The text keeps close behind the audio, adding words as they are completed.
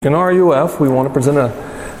In RUF, we want to present an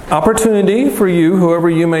opportunity for you, whoever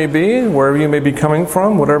you may be, wherever you may be coming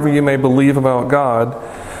from, whatever you may believe about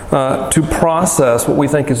God, to process what we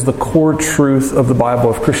think is the core truth of the Bible,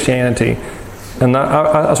 of Christianity. And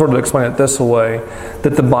I sort of explain it this way,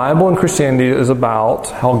 that the Bible and Christianity is about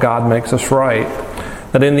how God makes us right.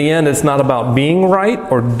 That in the end, it's not about being right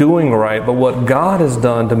or doing right, but what God has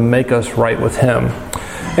done to make us right with Him.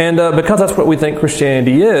 And because that's what we think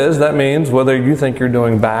Christianity is, that means whether you think you're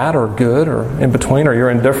doing bad or good or in between or you're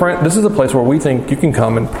indifferent, this is a place where we think you can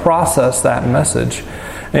come and process that message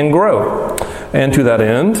and grow. And to that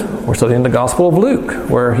end, we're studying the Gospel of Luke,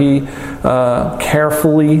 where he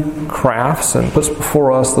carefully crafts and puts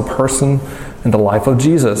before us the person and the life of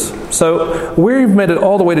Jesus. So we've made it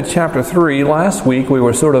all the way to chapter 3. Last week we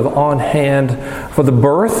were sort of on hand for the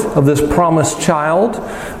birth of this promised child.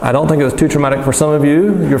 I don't think it was too traumatic for some of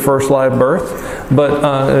you, your first live birth, but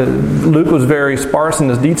Luke was very sparse in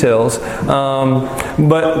his details.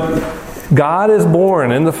 But God is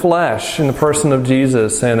born in the flesh, in the person of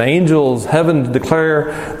Jesus, and angels, heaven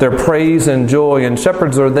declare their praise and joy, and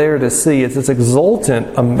shepherds are there to see. It's this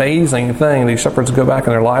exultant, amazing thing. These shepherds go back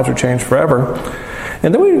and their lives are changed forever.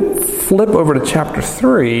 And then we flip over to chapter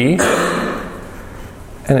 3,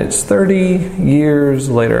 and it's 30 years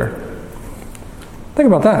later. Think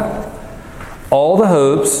about that. All the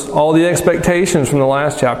hopes, all the expectations from the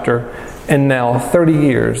last chapter, and now 30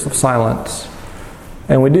 years of silence.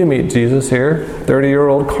 And we do meet Jesus here,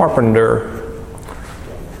 30-year-old carpenter.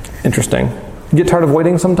 Interesting. Get tired of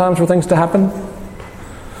waiting sometimes for things to happen?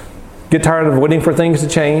 Get tired of waiting for things to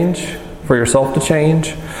change? For yourself to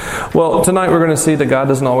change? Well, tonight we're going to see that God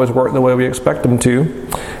doesn't always work the way we expect Him to.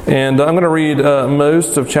 And I'm going to read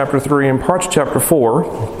most of chapter 3 and parts of chapter 4.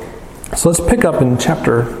 So let's pick up in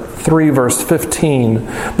chapter 3, verse 15.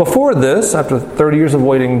 Before this, after 30 years of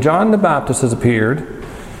waiting, John the Baptist has appeared,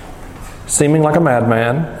 seeming like a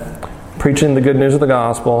madman, preaching the good news of the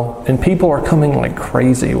gospel, and people are coming like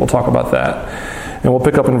crazy. We'll talk about that. And we'll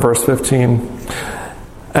pick up in verse 15.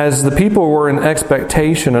 As the people were in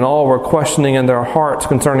expectation and all were questioning in their hearts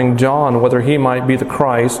concerning John whether he might be the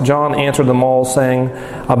Christ, John answered them all, saying,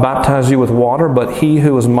 I baptize you with water, but he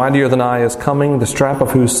who is mightier than I is coming, the strap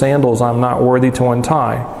of whose sandals I am not worthy to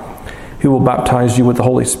untie. He will baptize you with the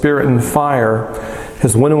Holy Spirit and fire.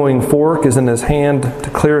 His winnowing fork is in his hand to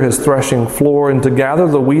clear his threshing floor and to gather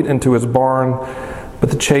the wheat into his barn, but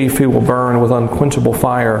the chaff he will burn with unquenchable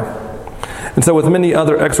fire. And so with many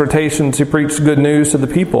other exhortations he preached good news to the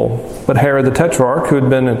people. But Herod the Tetrarch, who had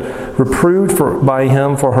been reproved by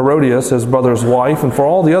him for Herodias, his brother's wife, and for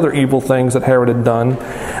all the other evil things that Herod had done,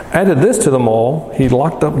 added this to them all: he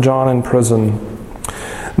locked up John in prison.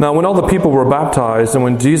 Now when all the people were baptized, and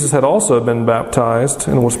when Jesus had also been baptized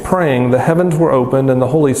and was praying, the heavens were opened, and the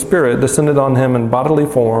Holy Spirit descended on him in bodily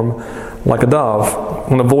form like a dove.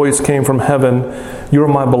 And a voice came from heaven, You are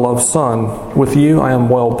my beloved Son. With you I am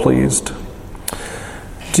well pleased.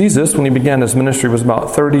 Jesus, when he began his ministry, was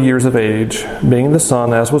about 30 years of age, being the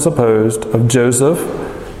son, as was supposed, of Joseph,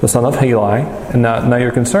 the son of Heli. And now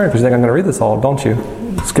you're concerned because you think I'm going to read this all, don't you?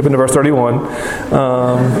 Skipping to verse 31.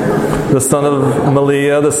 The son of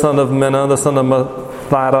Maliah, the son of Menna, the son of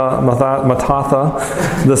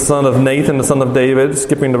Mattatha, the son of Nathan, the son of David.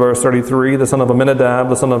 Skipping to verse 33. The son of Aminadab,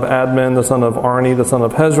 the son of Admin, the son of Arni, the son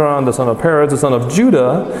of Hezron, the son of Perez, the son of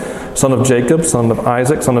Judah, son of Jacob, son of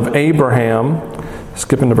Isaac, son of Abraham.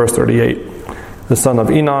 Skipping to verse 38. The son of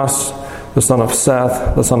Enos, the son of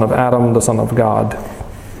Seth, the son of Adam, the son of God.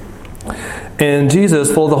 And Jesus,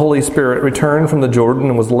 full of the Holy Spirit, returned from the Jordan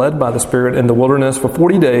and was led by the Spirit in the wilderness for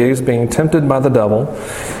 40 days, being tempted by the devil.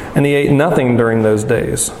 And he ate nothing during those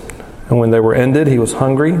days. And when they were ended, he was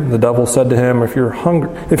hungry. The devil said to him, If you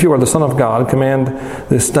are the Son of God, command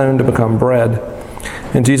this stone to become bread.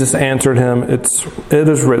 And Jesus answered him, It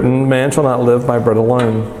is written, Man shall not live by bread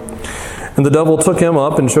alone. And the devil took him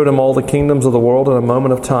up and showed him all the kingdoms of the world in a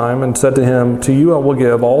moment of time, and said to him, To you I will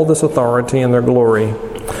give all this authority and their glory.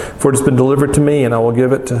 For it has been delivered to me, and I will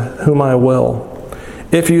give it to whom I will.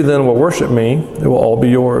 If you then will worship me, it will all be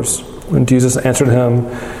yours. And Jesus answered him,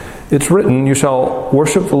 It's written, You shall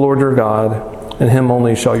worship the Lord your God, and him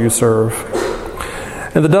only shall you serve.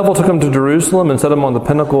 And the devil took him to Jerusalem and set him on the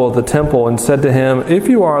pinnacle of the temple, and said to him, If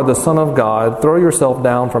you are the Son of God, throw yourself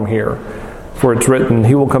down from here. For it's written,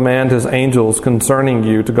 He will command His angels concerning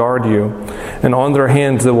you to guard you, and on their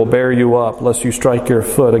hands they will bear you up, lest you strike your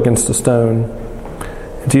foot against a stone.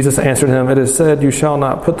 And Jesus answered him, It is said, You shall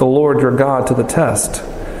not put the Lord your God to the test.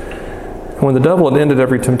 And when the devil had ended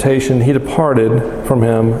every temptation, he departed from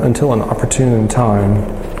him until an opportune time.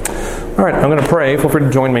 All right, I'm going to pray. Feel free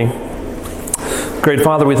to join me. Great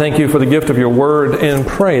Father, we thank you for the gift of your word and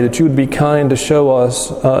pray that you would be kind to show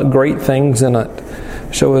us great things in it.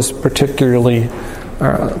 Show us particularly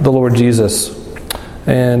the Lord Jesus,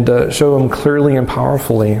 and show him clearly and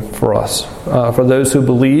powerfully for us, for those who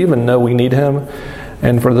believe and know we need him,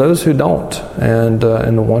 and for those who don't,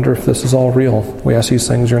 and wonder if this is all real. We ask these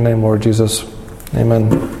things in your name, Lord Jesus.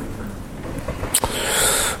 Amen.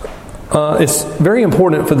 It's very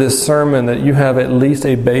important for this sermon that you have at least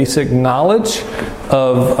a basic knowledge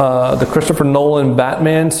of the Christopher Nolan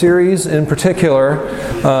Batman series, in particular,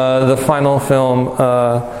 the final film,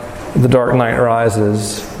 The Dark Knight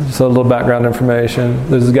Rises. So a little background information.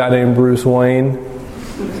 There's a guy named Bruce Wayne.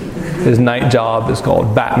 His night job is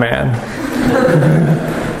called Batman.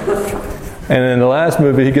 And in the last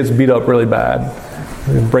movie, he gets beat up really bad.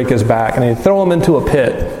 They break his back, and they throw him into a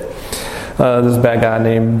pit. This bad guy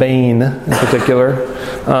named Bane, in particular,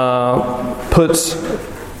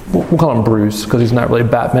 we'll call him Bruce, because he's not really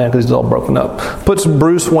Batman, because he's all broken up, puts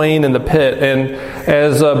Bruce Wayne in the pit, and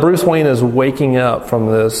as Bruce Wayne is waking up from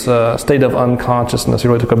this state of unconsciousness, he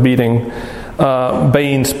really took a beating,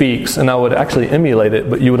 Bane speaks, and I would actually emulate it,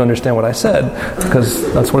 but you would understand what I said,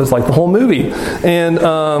 because that's what it's like the whole movie. And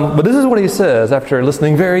but this is what he says, after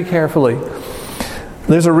listening very carefully.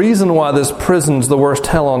 There's a reason why this prison's the worst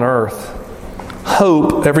hell on earth.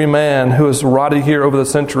 Hope, every man who has rotted here over the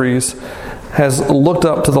centuries, has looked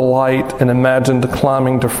up to the light and imagined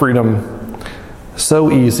climbing to freedom.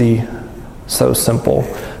 So easy, so simple.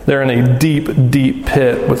 They're in a deep, deep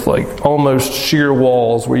pit with like almost sheer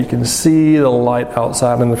walls where you can see the light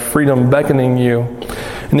outside and the freedom beckoning you.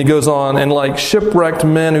 And he goes on, and like shipwrecked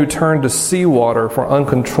men who turn to seawater for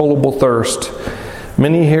uncontrollable thirst,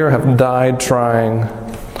 many here have died trying.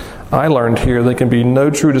 I learned here there can be no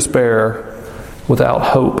true despair without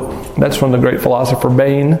hope. That's from the great philosopher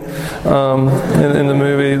Bane in the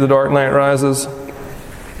movie The Dark Knight Rises.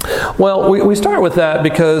 Well, we start with that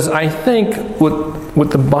because I think what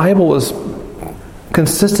the Bible is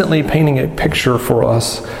consistently painting a picture for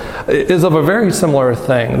us is of a very similar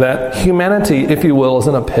thing, that humanity, if you will, is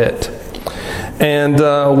in a pit. And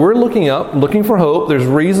we're looking for hope. There's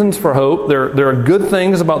reasons for hope. There are good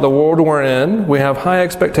things about the world we're in. We have high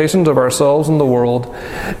expectations of ourselves and the world.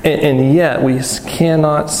 And yet we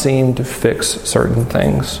cannot seem to fix certain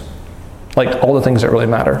things. Like all the things that really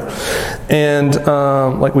matter. And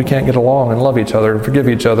like we can't get along and love each other and forgive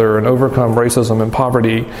each other and overcome racism and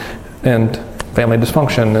poverty and family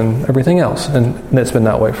dysfunction and everything else. And it's been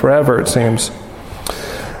that way forever, it seems.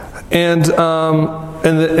 And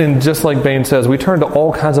just like Bane says, we turn to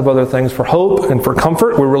all kinds of other things for hope and for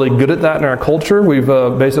comfort. We're really good at that in our culture. We've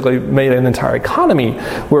basically made an entire economy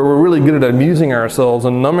where we're really good at amusing ourselves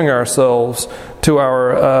and numbing ourselves to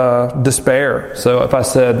our despair. So if I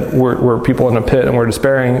said we're people in a pit and we're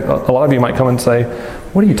despairing, a lot of you might come and say,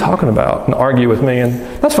 "What are you talking about?" and argue with me. And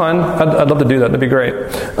that's fine. I'd love to do that. That'd be great.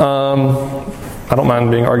 I don't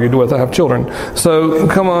mind being argued with. I have children. So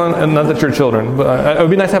come on, and not that you're children, but it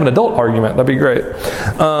would be nice to have an adult argument. That'd be great.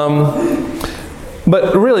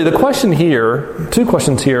 But really, the question here, two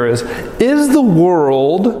questions here is the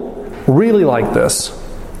world really like this?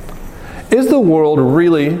 Is the world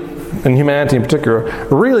really, and humanity in particular,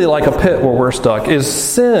 really like a pit where we're stuck? Is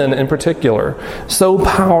sin in particular so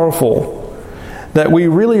powerful that we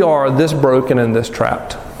really are this broken and this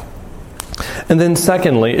trapped? And then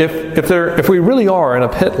secondly, if we really are in a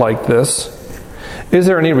pit like this, is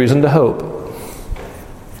there any reason to hope?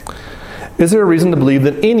 Is there a reason to believe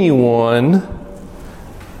that anyone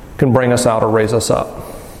can bring us out or raise us up?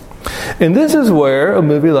 And this is where a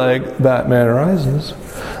movie like Batman Rises,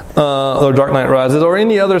 or Dark Knight Rises, or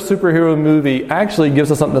any other superhero movie actually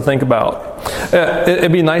gives us something to think about.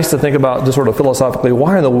 It'd be nice to think about just sort of philosophically,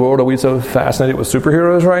 why in the world are we so fascinated with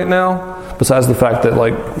superheroes right now? Besides the fact that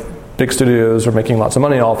like big studios are making lots of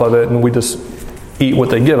money off of it, and we just eat what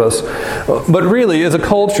they give us. But really, as a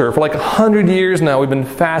culture, for like 100 years now, we've been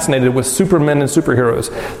fascinated with supermen and superheroes.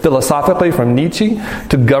 Philosophically, from Nietzsche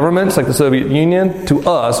to governments like the Soviet Union to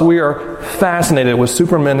us, we are fascinated with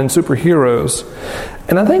supermen and superheroes.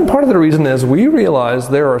 And I think part of the reason is we realize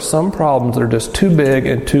there are some problems that are just too big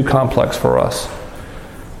and too complex for us.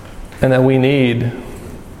 And that we need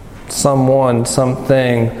someone,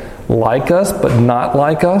 something like us, but not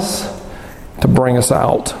like us, to bring us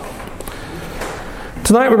out.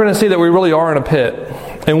 Tonight we're going to see that we really are in a pit.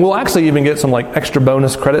 And we'll actually even get some like extra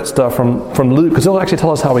bonus credit stuff from Luke, because he'll actually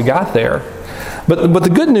tell us how we got there. But the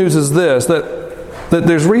good news is this, that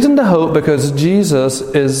there's reason to hope because Jesus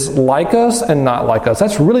is like us and not like us.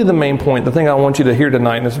 That's really the main point, the thing I want you to hear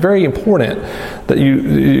tonight. And it's very important that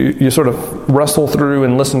you sort of wrestle through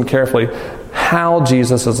and listen carefully. how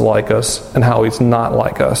Jesus is like us and how he's not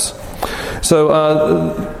like us.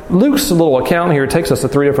 So Luke's little account here takes us to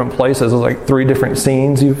three different places. It's like three different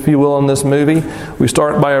scenes, if you will, in this movie. We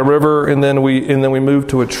start by a river, and then we move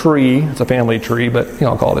to a tree. It's a family tree, but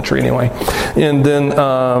I'll call it a tree anyway. And then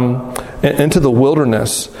into the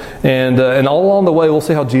wilderness, and all along the way, we'll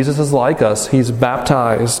see how Jesus is like us. He's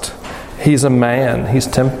baptized. He's a man. He's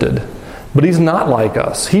tempted, but he's not like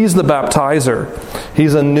us. He's the baptizer.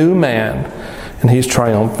 He's a new man. And he's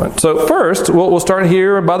triumphant. So first, we'll start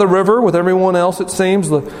here by the river with everyone else, it seems.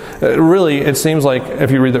 It seems like, if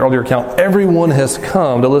you read the earlier account, everyone has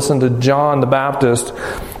come to listen to John the Baptist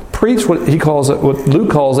preach what Luke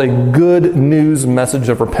calls a good news message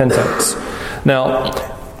of repentance. Now,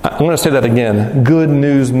 I'm going to say that again, good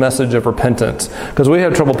news message of repentance. Because we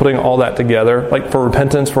have trouble putting all that together. Like for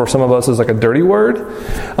repentance, for some of us, is like a dirty word.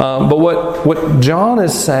 But what John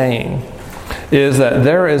is saying is that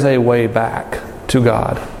there is a way back to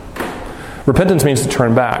God. Repentance means to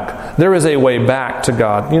turn back. There is a way back to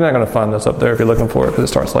God. You're not going to find this up there if you're looking for it, because it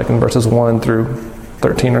starts like in verses 1 through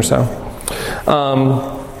 13 or so.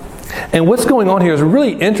 And what's going on here is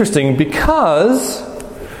really interesting because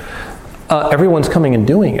everyone's coming and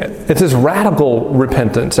doing it. It's this radical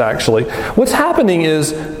repentance, actually. What's happening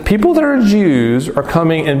is people that are Jews are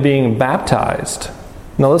coming and being baptized.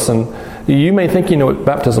 Now listen, you may think you know what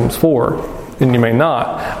baptism's for, and you may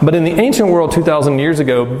not. But in the ancient world 2,000 years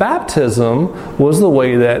ago, baptism was the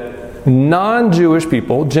way that non-Jewish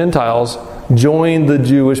people, Gentiles, joined the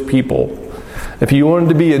Jewish people. If you wanted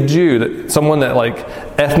to be a Jew, someone that like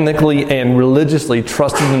ethnically and religiously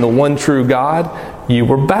trusted in the one true God, you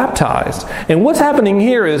were baptized. And what's happening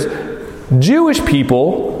here is Jewish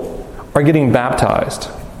people are getting baptized.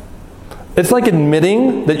 It's like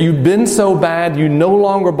admitting that you've been so bad you no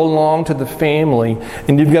longer belong to the family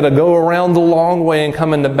and you've got to go around the long way and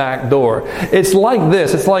come in the back door. It's like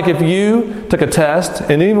this. It's like if you took a test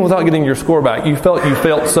and even without getting your score back, you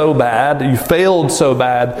failed so bad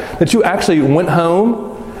that you actually went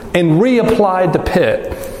home and reapplied to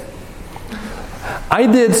Pitt. I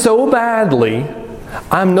did so badly,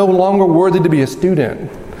 I'm no longer worthy to be a student.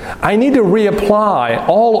 I need to reapply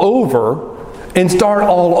all over and start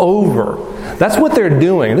all over. That's what they're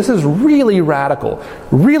doing. This is really radical,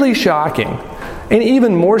 really shocking. And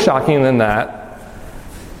even more shocking than that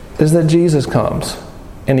is that Jesus comes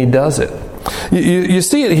and he does it. You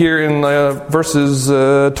see it here in verses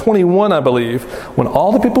 21, I believe. When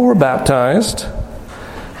all the people were baptized,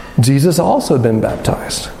 Jesus also had been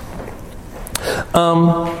baptized.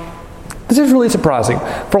 This is really surprising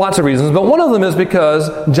for lots of reasons, but one of them is because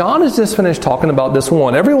John has just finished talking about this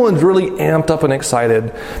one. Everyone's really amped up and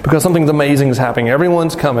excited because something amazing is happening.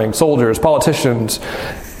 Everyone's coming, soldiers, politicians,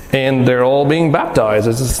 and they're all being baptized.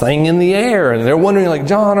 There's this thing in the air, and they're wondering, like,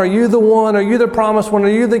 John, are you the one? Are you the promised one? Are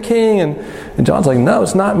you the king? And John's like, no,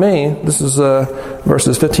 it's not me. This is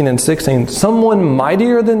verses 15 and 16. Someone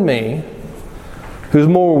mightier than me, who's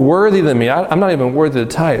more worthy than me, I'm not even worthy to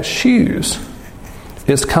tie his shoes,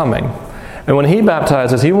 is coming. And when he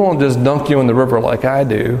baptizes, he won't just dunk you in the river like I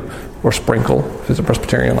do, or sprinkle, if he's a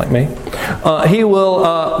Presbyterian like me. He will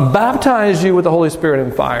baptize you with the Holy Spirit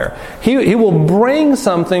and fire. He will bring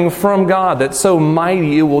something from God that's so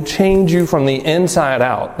mighty it will change you from the inside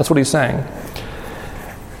out. That's what he's saying.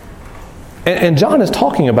 And John is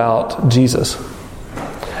talking about Jesus.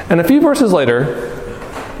 And a few verses later,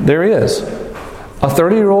 there he is, a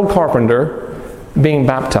 30-year-old carpenter being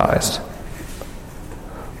baptized.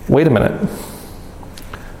 Wait a minute.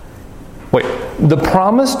 Wait. The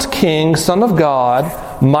promised King, Son of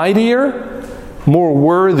God, mightier, more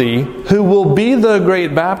worthy, who will be the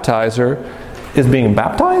great baptizer, is being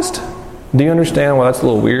baptized? Do you understand why that's a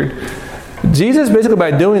little weird? Jesus basically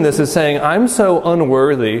by doing this is saying, I'm so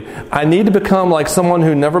unworthy, I need to become like someone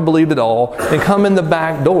who never believed at all and come in the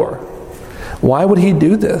back door. Why would he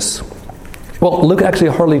do this? Well, Luke actually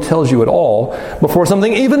hardly tells you at all before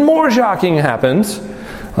something even more shocking happens.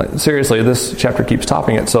 Seriously, this chapter keeps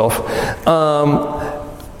topping itself.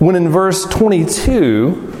 When in verse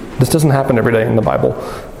 22, this doesn't happen every day in the Bible.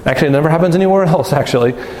 Actually, it never happens anywhere else,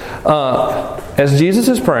 actually. As Jesus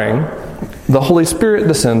is praying, the Holy Spirit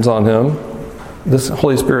descends on him. This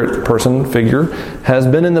Holy Spirit person, figure, has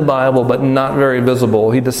been in the Bible but not very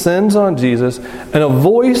visible. He descends on Jesus, and a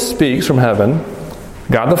voice speaks from heaven,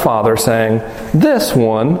 God the Father, saying, "This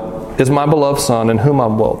one is my beloved Son, in whom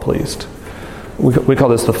I'm well pleased." We call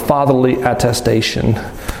this the fatherly attestation,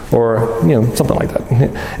 or something like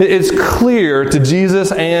that. It's clear to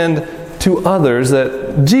Jesus and to others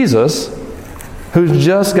that Jesus, who's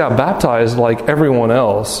just got baptized like everyone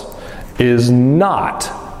else, is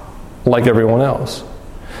not like everyone else.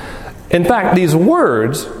 In fact, these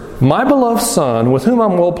words, my beloved Son, with whom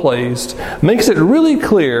I'm well pleased, makes it really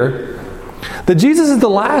clear that Jesus is the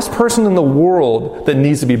last person in the world that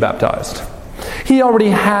needs to be baptized. He already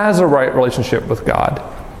has a right relationship with God.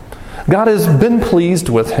 God has been pleased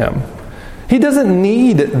with him. He doesn't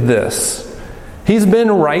need this. He's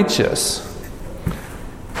been righteous.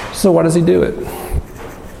 So why does he do it?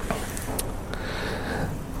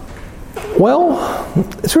 Well,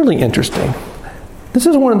 it's really interesting. This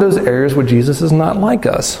is one of those areas where Jesus is not like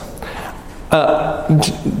us.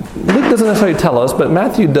 Luke doesn't necessarily tell us, but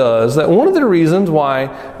Matthew does, that one of the reasons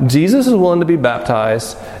why Jesus is willing to be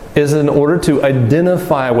baptized is in order to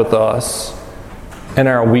identify with us in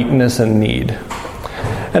our weakness and need.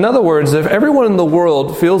 In other words, if everyone in the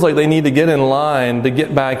world feels like they need to get in line to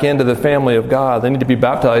get back into the family of God, they need to be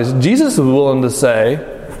baptized, Jesus is willing to say,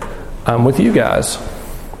 I'm with you guys.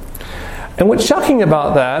 And what's shocking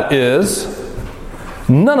about that is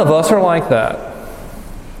none of us are like that.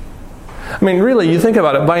 I mean, really, you think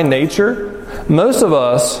about it, by nature, most of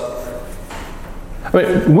us,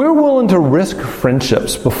 we're willing to risk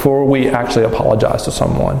friendships before we actually apologize to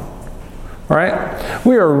someone. Right?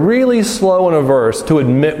 We are really slow and averse to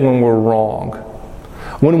admit when we're wrong,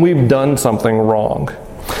 when we've done something wrong.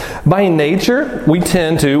 By nature, we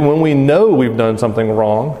tend to, when we know we've done something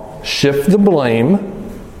wrong, shift the blame.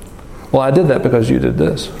 Well, I did that because you did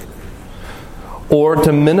this. Or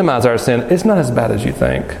to minimize our sin, it's not as bad as you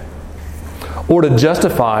think. Or to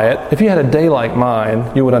justify it, if you had a day like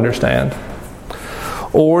mine, you would understand.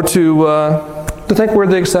 Or to think we're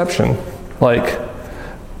the exception. Like,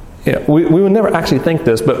 we would never actually think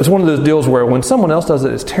this, but it's one of those deals where when someone else does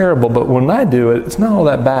it, it's terrible, but when I do it, it's not all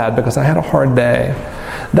that bad because I had a hard day.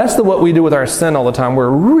 That's what we do with our sin all the time. We're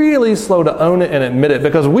really slow to own it and admit it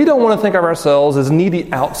because we don't want to think of ourselves as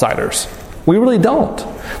needy outsiders. We really don't.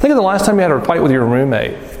 Think of the last time you had a fight with your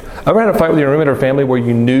roommate. Ever had a fight with your roommate or family where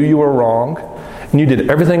you knew you were wrong and you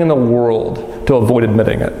did everything in the world to avoid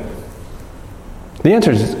admitting it? The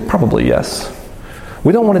answer is probably yes.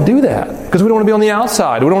 We don't want to do that because we don't want to be on the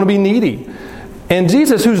outside. We don't want to be needy. And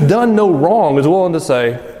Jesus, who's done no wrong, is willing to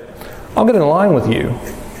say, I'll get in line with you.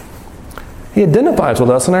 He identifies with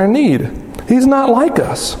us in our need. He's not like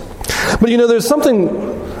us. But there's something...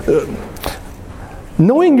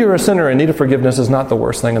 knowing you're a sinner in need of forgiveness is not the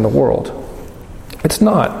worst thing in the world. It's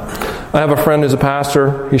not. I have a friend who's a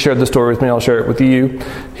pastor. He shared this story with me. I'll share it with you.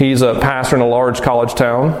 He's a pastor in a large college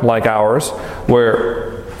town like ours,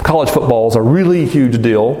 where college football is a really huge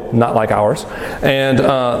deal, not like ours. And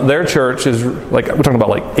their church is we're talking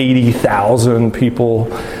about 80,000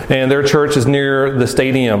 people. And their church is near the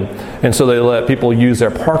stadium. And so they let people use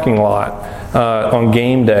their parking lot on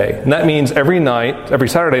game day. And that means every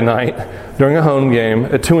Saturday night, during a home game,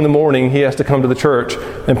 at 2 a.m, he has to come to the church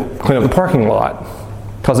and clean up the parking lot.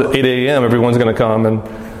 Because at 8 a.m. everyone's going to come and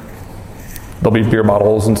there'll be beer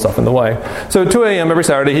bottles and stuff in the way. So at 2 a.m. every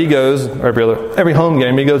Saturday he goes, or every home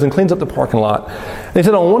game, he goes and cleans up the parking lot. And he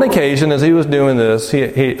said on one occasion as he was doing this,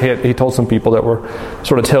 he told some people that were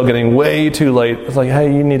sort of tailgating way too late. It's like,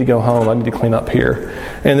 hey, you need to go home. I need to clean up here.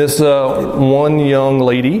 And this one young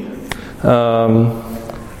lady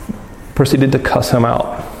proceeded to cuss him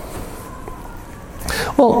out.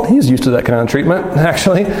 Well, he's used to that kind of treatment,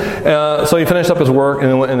 actually. So he finished up his work and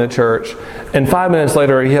then went into church. And 5 minutes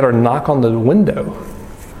later, he had her knock on the window.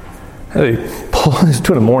 It's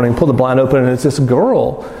 2 a.m, pulled the blind open, and it's this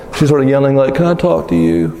girl. She's sort of yelling, can I talk to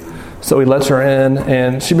you? So he lets her in,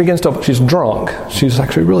 and she's drunk. She's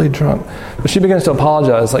actually really drunk. But she begins to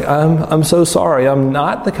apologize, I'm so sorry. I'm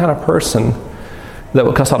not the kind of person that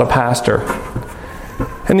would cuss out a pastor.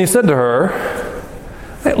 And he said to her,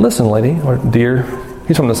 hey, listen, lady, or dear.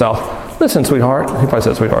 He's from the South. Listen, sweetheart. He probably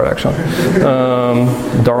said sweetheart, actually.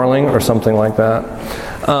 Darling, or something like that.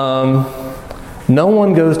 No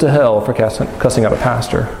one goes to hell for cussing out a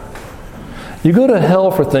pastor. You go to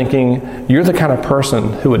hell for thinking you're the kind of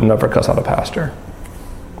person who would never cuss out a pastor.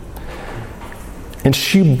 And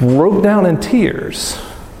she broke down in tears.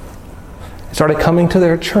 Started coming to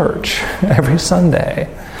their church every Sunday.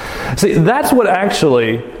 See, that's what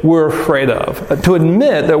actually we're afraid of. To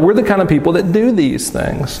admit that we're the kind of people that do these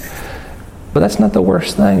things. But that's not the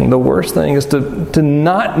worst thing. The worst thing is to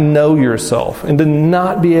not know yourself and to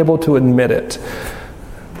not be able to admit it.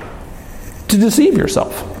 To deceive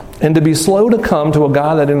yourself. And to be slow to come to a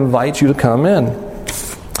God that invites you to come in.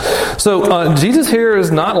 So Jesus here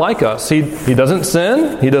is not like us. He doesn't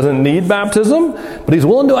sin. He doesn't need baptism. But he's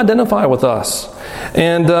willing to identify with us.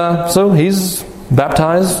 And so he's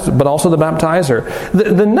baptized, but also the baptizer.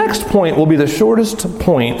 The next point will be the shortest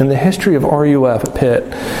point in the history of RUF at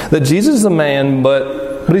Pitt. That Jesus is a man,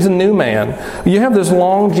 but but he's a new man. You have this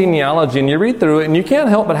long genealogy, and you read through it, and you can't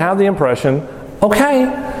help but have the impression, okay,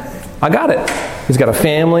 I got it. He's got a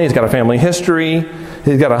family. He's got a family history.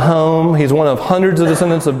 He's got a home. He's one of hundreds of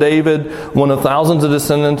descendants of David, one of thousands of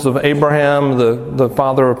descendants of Abraham, the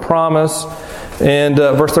father of promise. And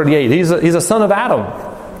verse 38, he's a son of Adam.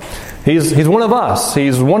 He's one of us.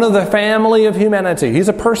 He's one of the family of humanity. He's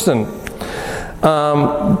a person.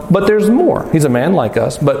 But there's more. He's a man like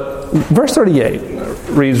us. But verse 38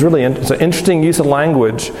 reads it's an interesting use of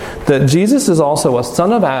language, that Jesus is also a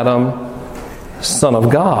son of Adam, son of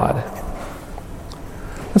God.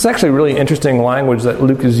 It's actually really interesting language that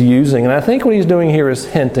Luke is using. And I think what he's doing here is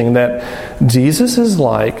hinting that Jesus is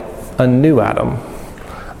like a new Adam,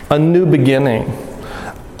 a new beginning,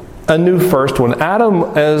 a new first one. Adam,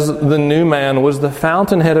 as the new man, was the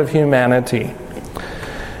fountainhead of humanity.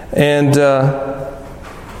 And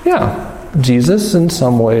Jesus in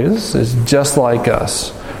some ways is just like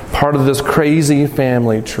us, part of this crazy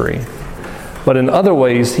family tree. But in other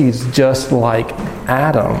ways, he's just like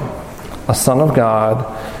Adam, a son of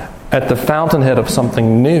God, at the fountainhead of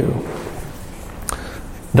something new.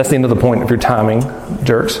 That's the end of the point if you're timing,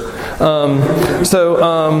 jerks. So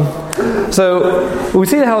we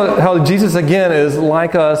see how Jesus, again, is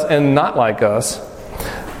like us and not like us.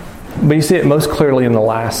 But you see it most clearly in the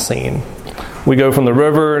last scene. We go from the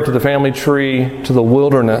river to the family tree to the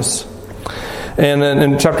wilderness. And then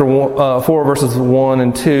in chapter 4, verses 1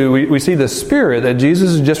 and 2, we see the Spirit that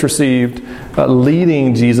Jesus has just received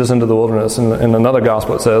leading Jesus into the wilderness. In another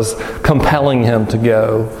gospel it says, compelling him to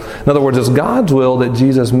go. In other words, it's God's will that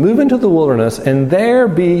Jesus move into the wilderness and there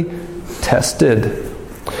be tested.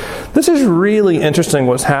 This is really interesting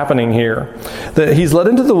what's happening here. That he's led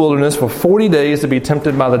into the wilderness for 40 days to be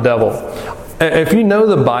tempted by the devil. If you know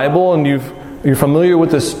the Bible and you're familiar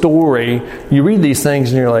with the story, you read these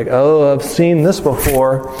things and you're like, oh, I've seen this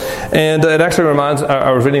before. And it actually reminds,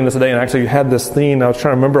 I was reading this today and actually had this theme. I was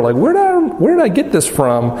trying to remember, like, where did I get this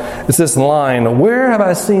from? It's this line, where have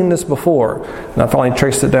I seen this before? And I finally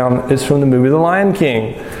traced it down. It's from the movie The Lion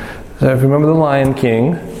King. So if you remember The Lion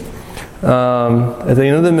King, at the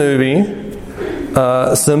end of the movie,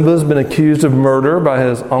 Simba's been accused of murder by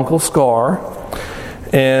his uncle Scar.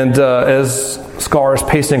 And as Scar is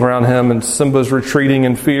pacing around him and Simba's retreating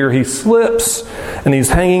in fear, he slips and he's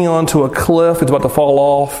hanging onto a cliff. He's about to fall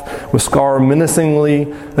off with Scar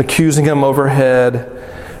menacingly accusing him overhead.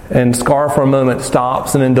 And Scar for a moment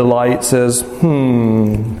stops and in delight says,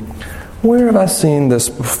 where have I seen this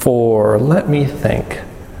before? Let me think.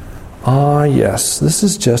 Ah, yes, this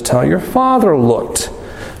is just how your father looked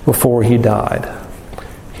before he died.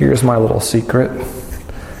 Here's my little secret.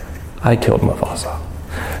 I killed Mufasa.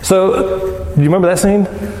 So, do you remember that scene?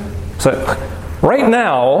 So, right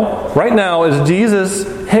now, as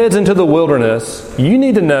Jesus heads into the wilderness, you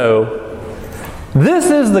need to know, this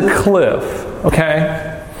is the cliff,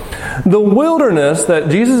 okay? The wilderness that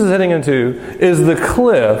Jesus is heading into is the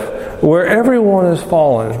cliff where everyone has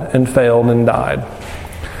fallen and failed and died.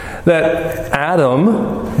 That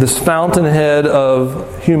Adam, this fountainhead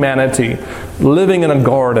of humanity, living in a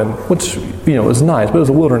garden, which, is nice, but it was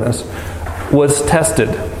a wilderness, was tested,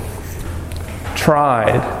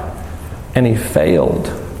 tried, and he failed.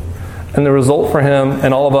 And the result for him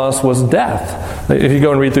and all of us was death. If you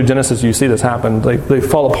go and read through Genesis, you see this happen. They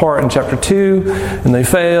fall apart in chapter 2, and they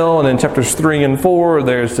fail, and in chapters 3 and 4,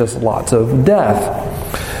 there's just lots of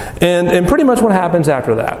death. And pretty much what happens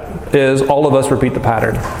after that is all of us repeat the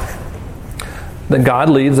pattern. That God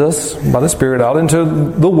leads us by the Spirit out into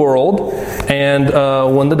the world, and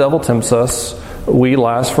when the devil tempts us, we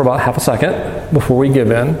last for about half a second before we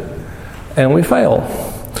give in, and we fail.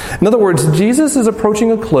 In other words, Jesus is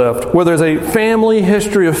approaching a cliff where there's a family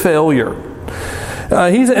history of failure.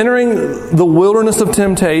 He's entering the wilderness of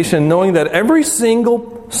temptation, knowing that every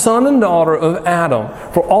single son and daughter of Adam,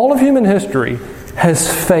 for all of human history,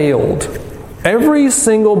 has failed. Every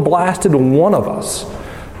single blasted one of us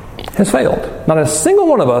has failed. Not a single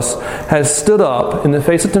one of us has stood up in the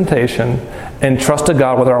face of temptation and trusted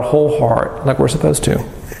God with our whole heart like we're supposed to.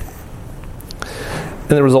 And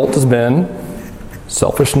the result has been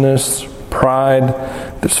selfishness, pride,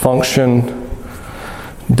 dysfunction,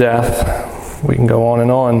 death. We can go on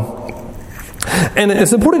and on. And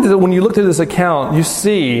it's important that when you look through this account, you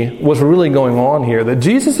see what's really going on here. That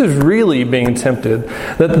Jesus is really being tempted.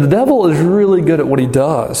 That the devil is really good at what he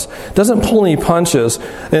does. Doesn't pull any punches.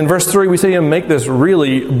 In verse 3, we see him make this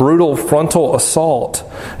really brutal frontal assault.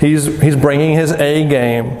 He's bringing his A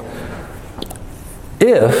game.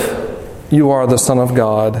 If you are the Son of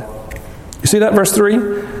God. You see that, verse 3?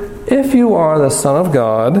 If you are the Son of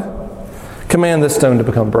God, command this stone to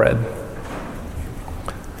become bread.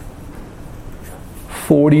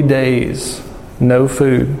 40 days, no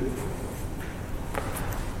food,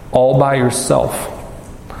 all by yourself.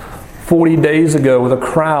 40 days ago with a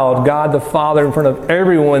crowd, God the Father in front of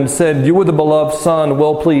everyone said, you were the beloved Son,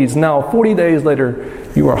 well pleased. Now, 40 days later,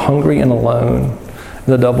 you are hungry and alone. And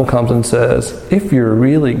the devil comes and says, if you're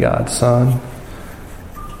really God's Son,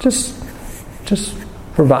 just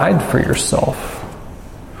provide for yourself.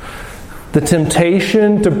 The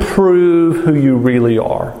temptation to prove who you really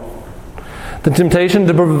are. The temptation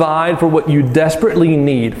to provide for what you desperately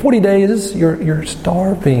need. 40 days, you're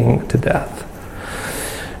starving to death.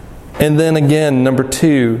 And then again, number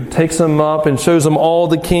 2, takes them up and shows them all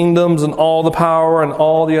the kingdoms and all the power and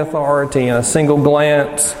all the authority in a single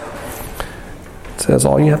glance. It says,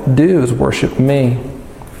 all you have to do is worship me.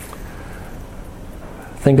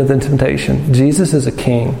 Think of the temptation. Jesus is a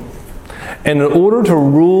king. And in order to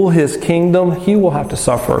rule his kingdom, he will have to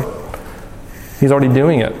suffer. He's already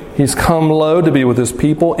doing it. He's come low to be with his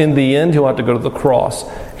people. In the end, he'll have to go to the cross.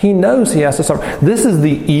 He knows he has to suffer. This is the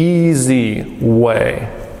easy way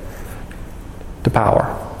to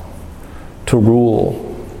power, to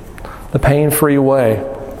rule, the pain-free way.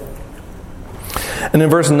 And in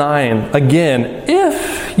verse 9, again,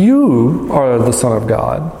 if you are the Son of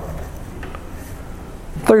God,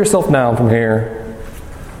 throw yourself down from here.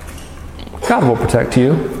 God will protect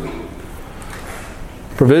you.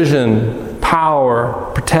 Provision,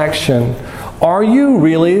 power, protection. Are you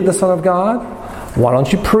really the Son of God? Why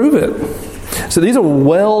don't you prove it? So these are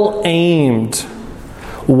well-aimed,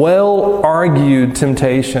 well-argued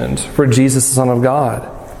temptations for Jesus, the Son of God.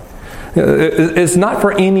 It's not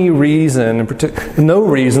for any reason, no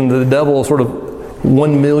reason that the devil is sort of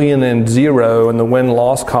 1 million and 0 in the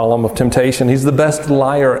win-loss column of temptation. He's the best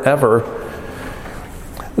liar ever.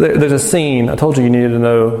 There's a scene, I told you needed to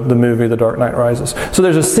know the movie The Dark Knight Rises. So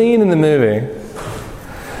there's a scene in the movie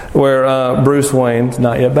where Bruce Wayne,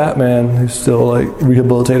 not yet Batman, who's still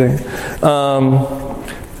rehabilitating,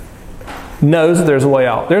 knows that there's a way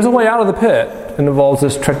out. There's a way out of the pit. It involves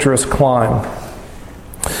this treacherous climb.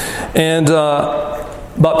 And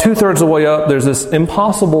about 2/3 of the way up, there's this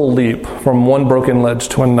impossible leap from one broken ledge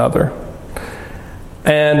to another.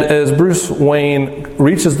 And as Bruce Wayne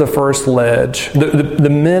reaches the first ledge, the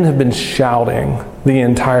men have been shouting the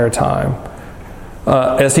entire time.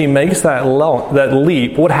 As he makes that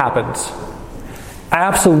leap, what happens?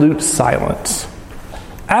 Absolute silence.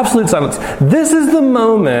 Absolute silence. This is the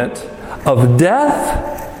moment of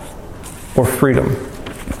death or freedom.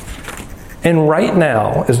 And right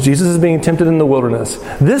now, as Jesus is being tempted in the wilderness,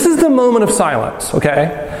 this is the moment of silence,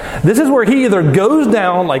 okay? This is where he either goes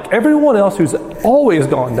down like everyone else who's always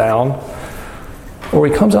gone down, or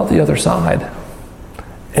he comes out the other side.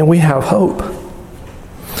 And we have hope.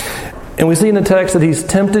 And we see in the text that he's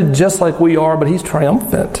tempted just like we are, but he's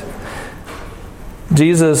triumphant.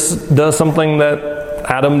 Jesus does something that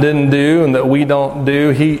Adam didn't do and that we don't do.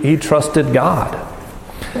 He trusted God.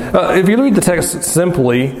 If you read the text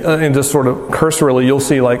simply and just sort of cursorily, you'll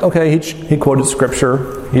see okay, he quoted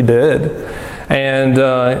Scripture. He did. And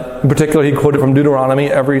in particular, he quoted from Deuteronomy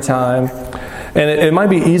every time. And it might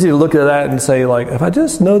be easy to look at that and say, if I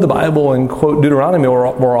just know the Bible and quote Deuteronomy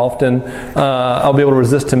more often, I'll be able to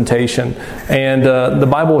resist temptation. And the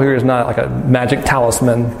Bible here is not like a magic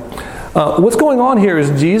talisman. What's going on here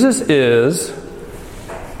is Jesus is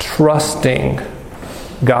trusting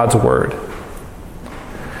God's Word.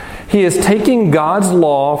 He is taking God's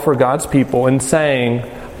law for God's people and saying,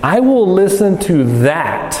 I will listen to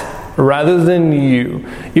that rather than you.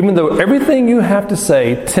 Even though everything you have to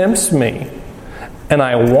say tempts me and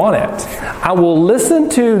I want it, I will listen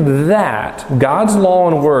to that, God's law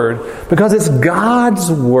and word, because it's God's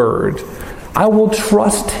word. I will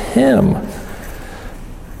trust Him.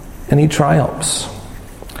 And He triumphs.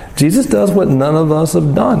 Jesus does what none of us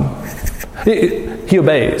have done. He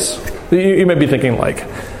obeys. You may be thinking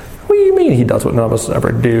what do you mean He does what none of us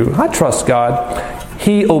ever do? I trust God.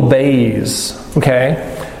 He obeys. Okay?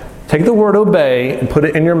 Take the word obey and put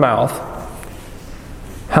it in your mouth.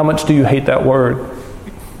 How much do you hate that word?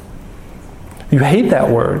 You hate that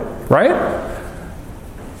word, right?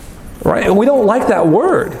 Right? We don't like that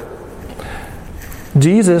word.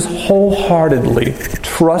 Jesus wholeheartedly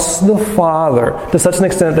trusts the Father to such an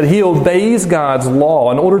extent that He obeys God's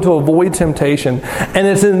law in order to avoid temptation. And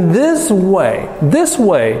it's in this way,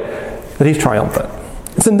 that He's triumphant.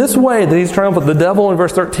 It's in this way that He's triumphant. The devil in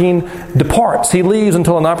verse 13 departs. He leaves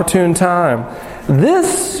until an opportune time.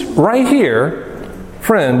 This right here,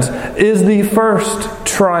 friends, is the first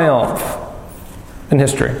triumph in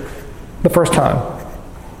history. The first time.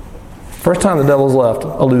 First time the devil's left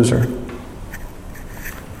a loser.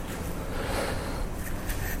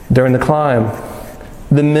 During the climb,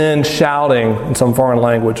 the men shouting in some foreign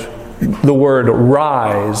language the word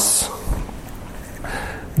rise.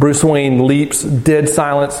 Bruce Wayne leaps, dead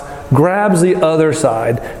silence, grabs the other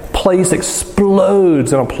side. Place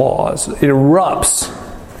explodes in applause. It erupts.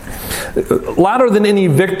 Louder than any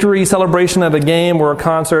victory celebration at a game or a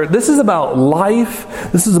concert. This is about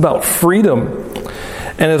life. This is about freedom.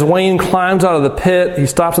 And as Wayne climbs out of the pit, he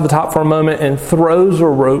stops at the top for a moment and throws a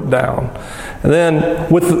rope down. And then,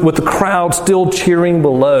 with the crowd still cheering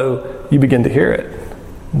below, you begin to hear it.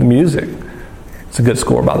 The music. It's a good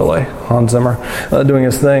score, by the way. Hans Zimmer doing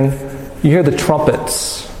his thing. You hear the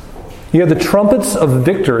trumpets. You hear the trumpets of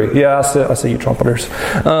victory. Yeah, I see you trumpeters.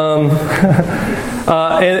 And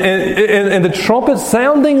the trumpet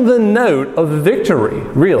sounding the note of victory,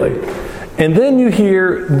 really. And then you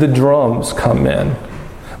hear the drums come in.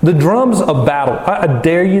 The drums of battle. I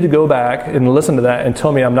dare you to go back and listen to that and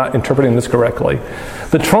tell me I'm not interpreting this correctly.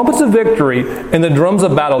 The trumpets of victory and the drums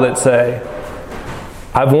of battle that say,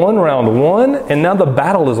 I've won round one, and now the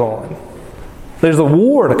battle is on. There's a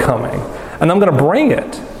war coming, and I'm going to bring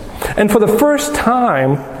it. And for the first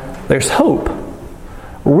time, there's hope.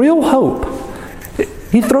 Real hope.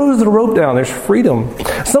 He throws the rope down. There's freedom.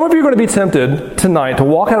 Some of you are going to be tempted tonight to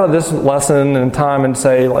walk out of this lesson and time and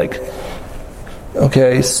say, like,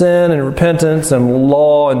 okay, sin and repentance and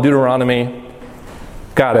law and Deuteronomy,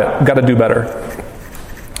 got it. Got to do better.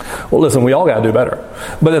 Well, listen, we all got to do better.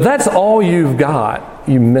 But if that's all you've got,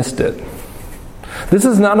 you missed it. This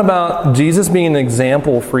is not about Jesus being an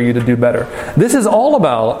example for you to do better. This is all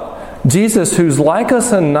about Jesus, who's like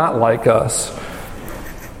us and not like us,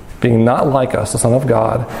 being not like us, the Son of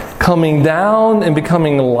God, coming down and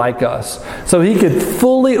becoming like us, so he could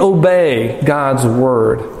fully obey God's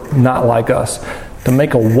word, not like us, to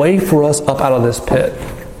make a way for us up out of this pit.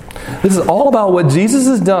 This is all about what Jesus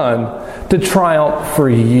has done to triumph for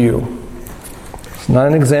you. It's not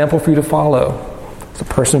an example for you to follow. It's a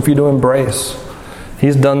person for you to embrace.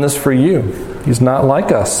 He's done this for you. He's not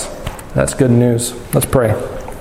like us. That's good news. Let's pray.